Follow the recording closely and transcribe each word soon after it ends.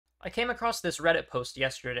I came across this Reddit post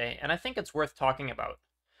yesterday, and I think it's worth talking about.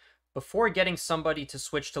 Before getting somebody to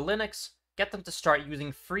switch to Linux, get them to start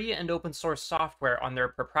using free and open source software on their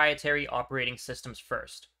proprietary operating systems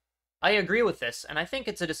first. I agree with this, and I think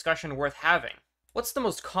it's a discussion worth having. What's the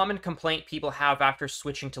most common complaint people have after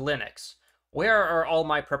switching to Linux? Where are all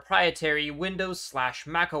my proprietary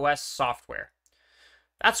Windows/macOS software?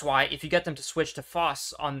 That's why, if you get them to switch to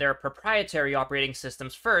FOSS on their proprietary operating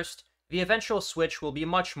systems first, the eventual switch will be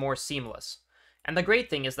much more seamless. And the great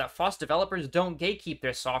thing is that FOSS developers don't gatekeep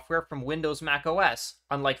their software from Windows macOS,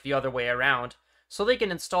 unlike the other way around, so they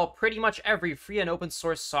can install pretty much every free and open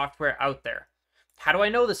source software out there. How do I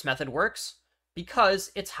know this method works?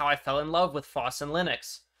 Because it's how I fell in love with FOSS and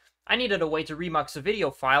Linux. I needed a way to remux a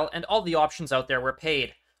video file, and all the options out there were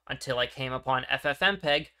paid, until I came upon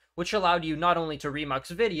FFmpeg, which allowed you not only to remux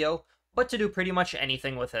video, but to do pretty much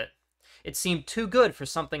anything with it. It seemed too good for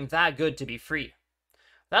something that good to be free.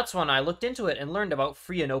 That's when I looked into it and learned about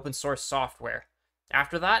free and open source software.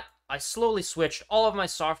 After that, I slowly switched all of my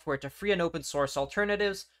software to free and open source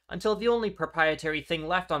alternatives until the only proprietary thing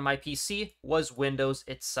left on my PC was Windows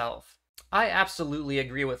itself. I absolutely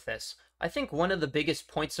agree with this. I think one of the biggest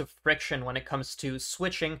points of friction when it comes to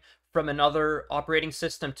switching from another operating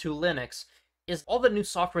system to Linux is all the new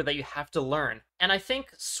software that you have to learn. And I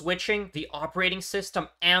think switching the operating system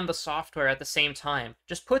and the software at the same time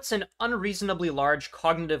just puts an unreasonably large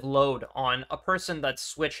cognitive load on a person that's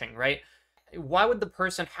switching, right? Why would the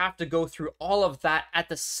person have to go through all of that at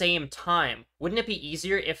the same time? Wouldn't it be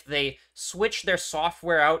easier if they switched their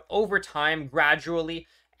software out over time gradually,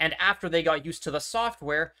 and after they got used to the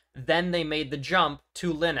software, then they made the jump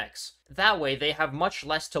to Linux? That way, they have much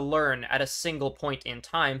less to learn at a single point in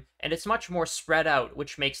time, and it's much more spread out,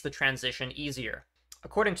 which makes the transition easier.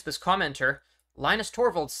 According to this commenter, Linus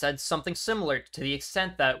Torvalds said something similar to the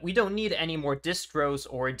extent that we don't need any more distros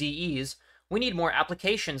or DEs, we need more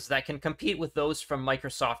applications that can compete with those from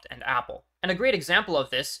Microsoft and Apple. And a great example of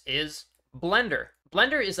this is Blender.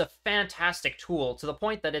 Blender is a fantastic tool to the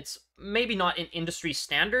point that it's maybe not an industry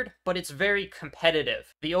standard, but it's very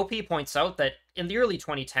competitive. The OP points out that in the early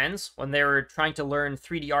 2010s, when they were trying to learn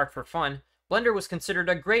 3D art for fun, Blender was considered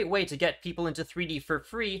a great way to get people into 3D for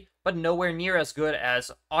free, but nowhere near as good as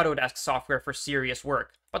Autodesk software for serious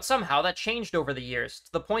work. But somehow that changed over the years,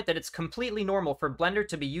 to the point that it's completely normal for Blender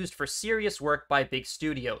to be used for serious work by big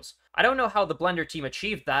studios. I don't know how the Blender team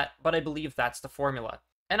achieved that, but I believe that's the formula.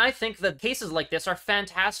 And I think that cases like this are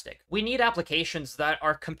fantastic. We need applications that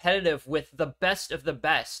are competitive with the best of the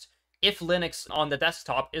best if Linux on the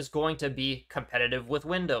desktop is going to be competitive with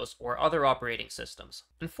Windows or other operating systems.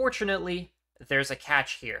 Unfortunately, there's a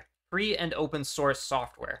catch here. Free and open source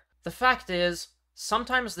software. The fact is,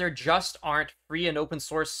 sometimes there just aren't free and open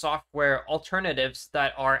source software alternatives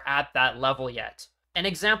that are at that level yet. An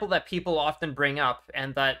example that people often bring up,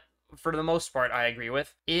 and that for the most part I agree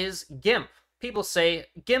with, is GIMP. People say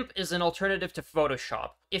GIMP is an alternative to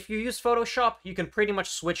Photoshop. If you use Photoshop, you can pretty much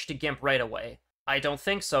switch to GIMP right away. I don't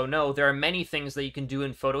think so, no. There are many things that you can do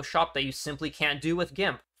in Photoshop that you simply can't do with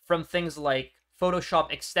GIMP. From things like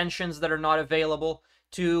Photoshop extensions that are not available,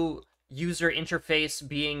 to user interface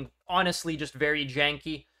being honestly just very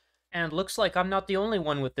janky. And looks like I'm not the only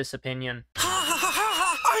one with this opinion. Ha ha ha ha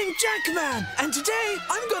ha! I'm Jankman, and today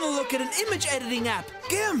I'm gonna look at an image editing app,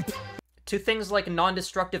 GIMP! To things like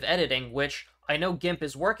non-destructive editing, which I know GIMP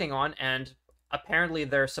is working on, and apparently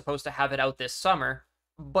they're supposed to have it out this summer,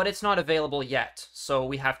 but it's not available yet, so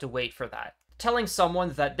we have to wait for that. Telling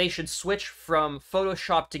someone that they should switch from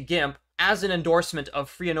Photoshop to GIMP as an endorsement of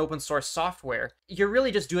free and open source software, you're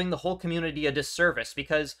really just doing the whole community a disservice,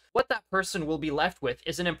 because what that person will be left with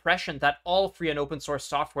is an impression that all free and open source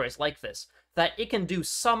software is like this, that it can do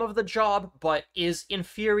some of the job, but is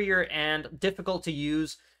inferior and difficult to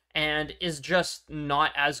use, and is just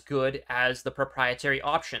not as good as the proprietary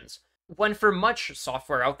options. When for much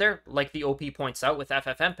software out there, like the OP points out with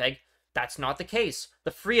FFmpeg, that's not the case.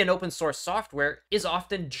 The free and open source software is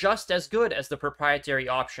often just as good as the proprietary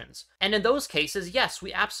options. And in those cases, yes,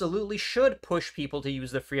 we absolutely should push people to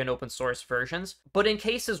use the free and open source versions, but in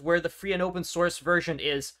cases where the free and open source version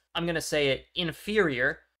is, I'm gonna say it,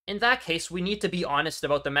 inferior, in that case, we need to be honest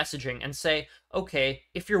about the messaging and say, okay,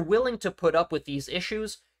 if you're willing to put up with these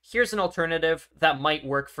issues, here's an alternative that might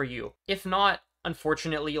work for you. If not,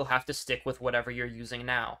 unfortunately, you'll have to stick with whatever you're using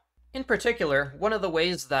now. In particular, one of the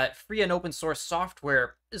ways that free and open source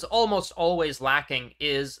software is almost always lacking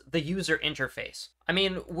is the user interface. I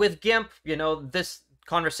mean, with GIMP, this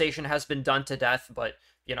conversation has been done to death, but,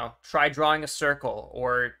 try drawing a circle,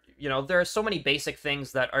 or, There are so many basic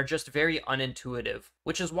things that are just very unintuitive,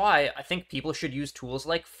 which is why I think people should use tools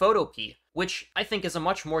like Photopea, which I think is a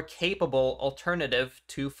much more capable alternative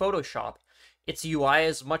to Photoshop. Its UI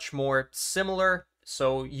is much more similar,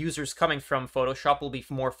 so users coming from Photoshop will be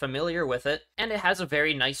more familiar with it, and it has a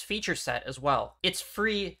very nice feature set as well. It's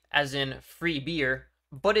free, as in free beer,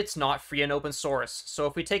 but it's not free and open source. So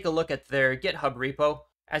if we take a look at their GitHub repo,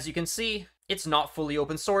 as you can see, it's not fully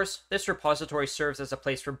open source. This repository serves as a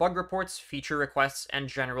place for bug reports, feature requests, and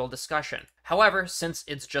general discussion. However, since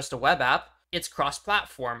it's just a web app, it's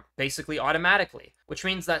cross-platform, basically automatically, which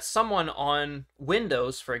means that someone on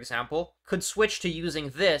Windows, for example, could switch to using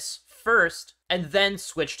this first and then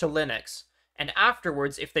switch to Linux. And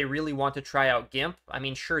afterwards, if they really want to try out GIMP, I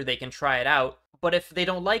mean, sure, they can try it out, but if they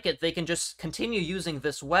don't like it, they can just continue using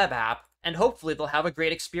this web app, and hopefully they'll have a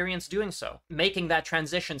great experience doing so. Making that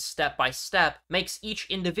transition step by step makes each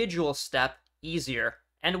individual step easier,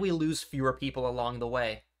 and we lose fewer people along the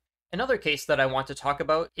way. Another case that I want to talk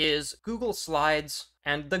about is Google Slides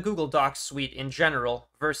and the Google Docs suite in general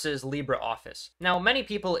versus LibreOffice. Now, many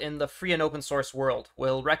people in the free and open source world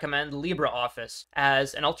will recommend LibreOffice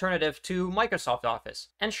as an alternative to Microsoft Office.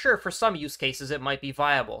 And sure, for some use cases it might be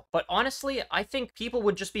viable, but honestly, I think people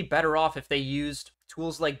would just be better off if they used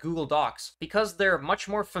tools like Google Docs, because they're much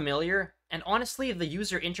more familiar, and honestly, the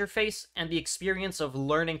user interface and the experience of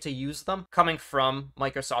learning to use them coming from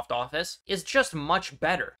Microsoft Office is just much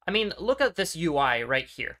better. I mean, look at this UI right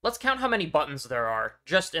here. Let's count how many buttons there are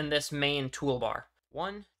just in this main toolbar.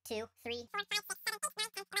 1, 2, 3, 4, 5, 6, 7, 8,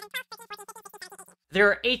 9, 10, 11, 12, 13, 14, 15. There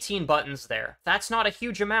are 18 buttons there. That's not a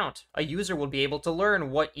huge amount. A user will be able to learn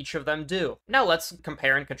what each of them do. Now let's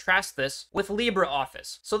compare and contrast this with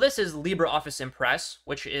LibreOffice. So this is LibreOffice Impress,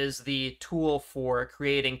 which is the tool for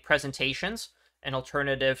creating presentations, an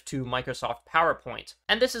alternative to Microsoft PowerPoint.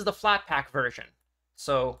 And this is the Flatpak version.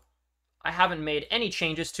 So I haven't made any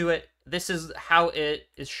changes to it. This is how it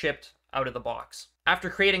is shipped out of the box. After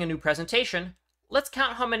creating a new presentation, let's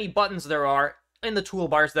count how many buttons there are in the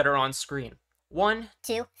toolbars that are on screen. 1,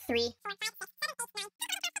 2, 3, 4, 5, 6, 7, 8, 9.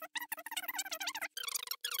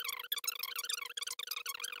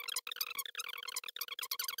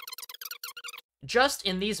 Just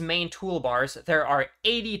in these main toolbars, there are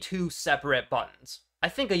 82 separate buttons. I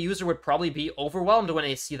think a user would probably be overwhelmed when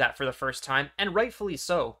they see that for the first time, and rightfully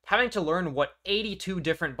so. Having to learn what 82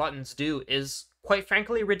 different buttons do is, quite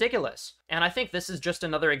frankly, ridiculous. And I think this is just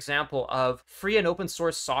another example of free and open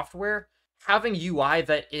source software having UI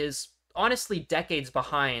that is honestly decades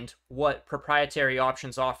behind what proprietary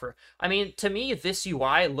options offer. I mean, to me, this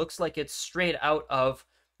UI looks like it's straight out of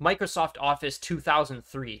Microsoft Office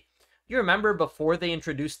 2003. You remember before they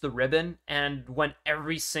introduced the ribbon and when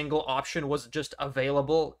every single option was just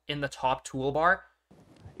available in the top toolbar?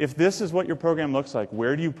 If this is what your program looks like,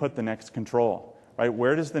 where do you put the next control? Right?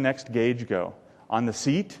 Where does the next gauge go? On the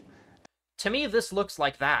seat? To me, this looks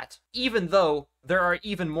like that, even though there are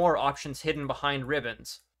even more options hidden behind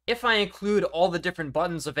ribbons. If I include all the different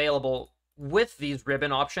buttons available with these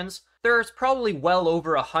ribbon options, there's probably well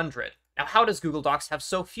over 100. Now, how does Google Docs have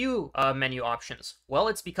so few menu options? Well,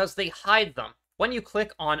 it's because they hide them. When you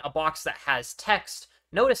click on a box that has text,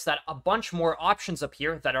 notice that a bunch more options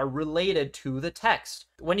appear that are related to the text.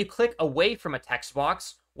 When you click away from a text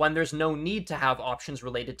box, when there's no need to have options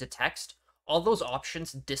related to text, all those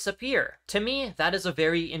options disappear. To me, that is a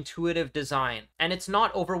very intuitive design, and it's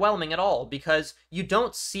not overwhelming at all because you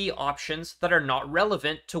don't see options that are not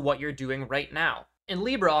relevant to what you're doing right now. In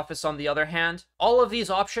LibreOffice, on the other hand, all of these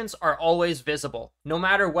options are always visible, no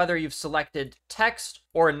matter whether you've selected text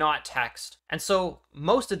or not text. And so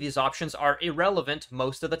most of these options are irrelevant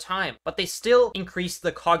most of the time, but they still increase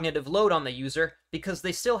the cognitive load on the user because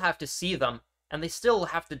they still have to see them, and they still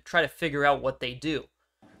have to try to figure out what they do.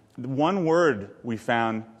 One word we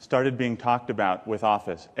found started being talked about with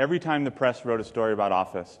Office every time the press wrote a story about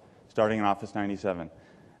Office, starting in Office 97.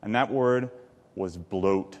 And that word was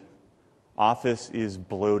bloat. Office is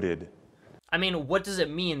bloated. I mean, what does it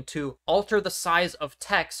mean to alter the size of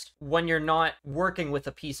text when you're not working with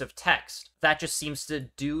a piece of text? That just seems to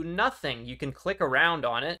do nothing. You can click around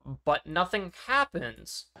on it, but nothing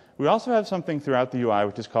happens. We also have something throughout the UI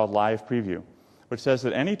which is called Live Preview, which says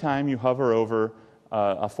that anytime you hover over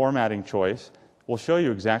a formatting choice, we'll show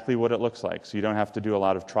you exactly what it looks like, so you don't have to do a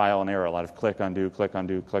lot of trial and error, a lot of click, undo, click,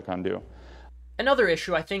 undo, click, undo. Another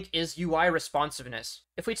issue, I think, is UI responsiveness.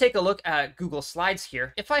 If we take a look at Google Slides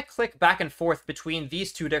here, if I click back and forth between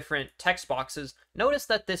these two different text boxes, notice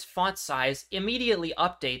that this font size immediately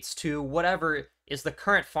updates to whatever is the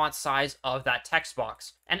current font size of that text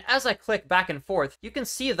box. And as I click back and forth, you can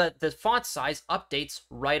see that the font size updates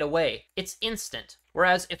right away. It's instant.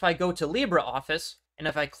 Whereas if I go to LibreOffice, and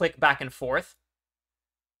if I click back and forth,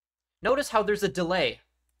 notice how there's a delay.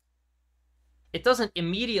 It doesn't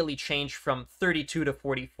immediately change from 32 to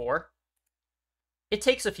 44. It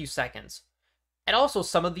takes a few seconds. And also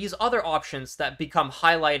some of these other options that become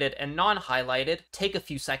highlighted and non-highlighted take a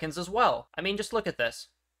few seconds as well. I mean, just look at this.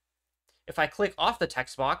 If I click off the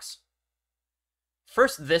text box,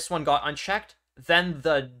 first this one got unchecked, then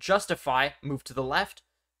the justify moved to the left,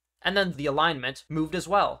 and then the alignment moved as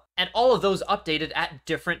well. And all of those updated at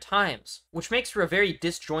different times, which makes for a very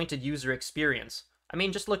disjointed user experience. I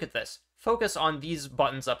mean, just look at this. Focus on these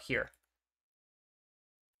buttons up here.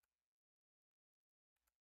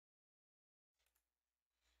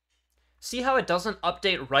 See how it doesn't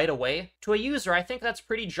update right away? To a user, I think that's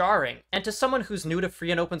pretty jarring. And to someone who's new to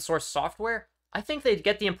free and open source software, I think they'd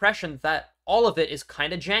get the impression that all of it is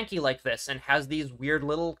kind of janky like this and has these weird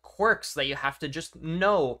little quirks that you have to just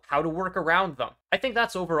know how to work around them. I think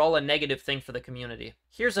that's overall a negative thing for the community.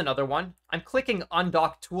 Here's another one. I'm clicking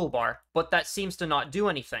Undock Toolbar, but that seems to not do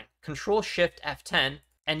anything. Control-Shift-F10,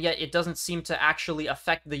 and yet it doesn't seem to actually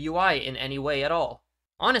affect the UI in any way at all.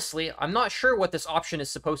 Honestly, I'm not sure what this option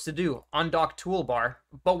is supposed to do, Undock Toolbar,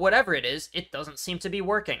 but whatever it is, it doesn't seem to be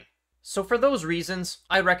working. So for those reasons,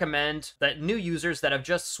 I recommend that new users that have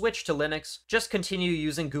just switched to Linux just continue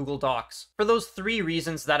using Google Docs. For those 3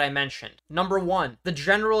 reasons that I mentioned. Number 1, the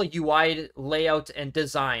general UI layout and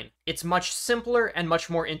design. It's much simpler and much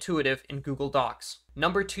more intuitive in Google Docs.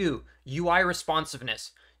 Number 2, UI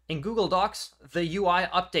responsiveness. In Google Docs, the UI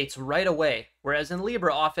updates right away, whereas in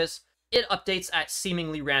LibreOffice, it updates at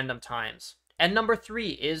seemingly random times. And number 3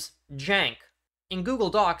 is Jank. In Google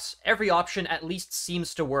Docs, every option at least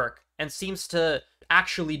seems to work, and seems to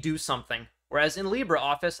actually do something, whereas in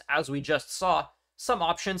LibreOffice, as we just saw, some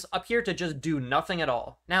options appear to just do nothing at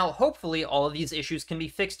all. Now, hopefully all of these issues can be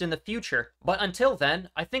fixed in the future, but until then,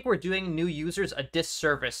 I think we're doing new users a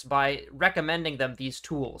disservice by recommending them these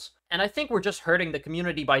tools. And I think we're just hurting the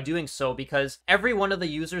community by doing so, because every one of the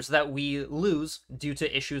users that we lose due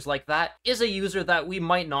to issues like that is a user that we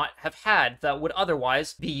might not have had that would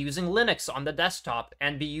otherwise be using Linux on the desktop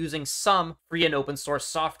and be using some free and open source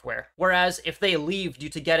software. Whereas if they leave due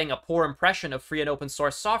to getting a poor impression of free and open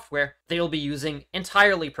source software, they'll be using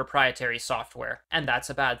entirely proprietary software, and that's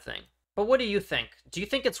a bad thing. But what do you think? Do you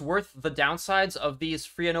think it's worth the downsides of these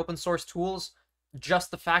free and open source tools? Just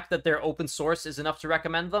the fact that they're open source is enough to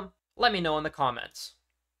recommend them? Let me know in the comments.